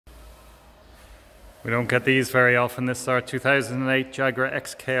We don't get these very often. This is our 2008 Jaguar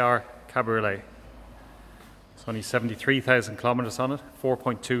XKR Cabriolet. It's only 73,000 kilometers on it,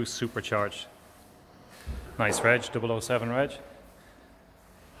 4.2 supercharged. Nice reg, 007 reg.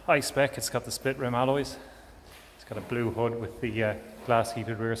 High spec, it's got the split rim alloys. It's got a blue hood with the glass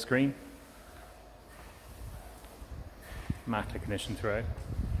heated rear screen. Immaculate condition throughout.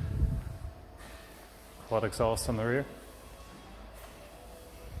 Quad exhaust on the rear.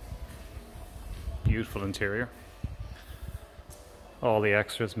 Beautiful interior. All the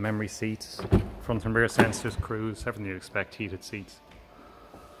extras, memory seats, front and rear sensors, cruise, everything you'd expect, heated seats.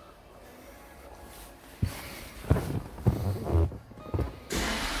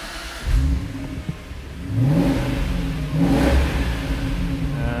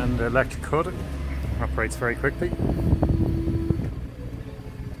 And the electric hood operates very quickly.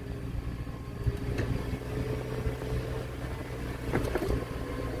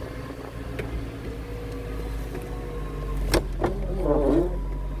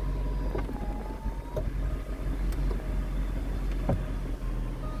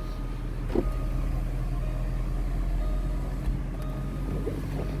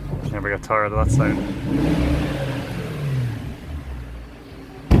 Never get tired of that sound.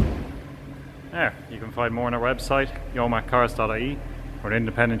 There, you can find more on our website, yomacars.ie. We're an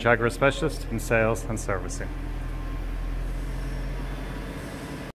independent Jaguar specialist in sales and servicing.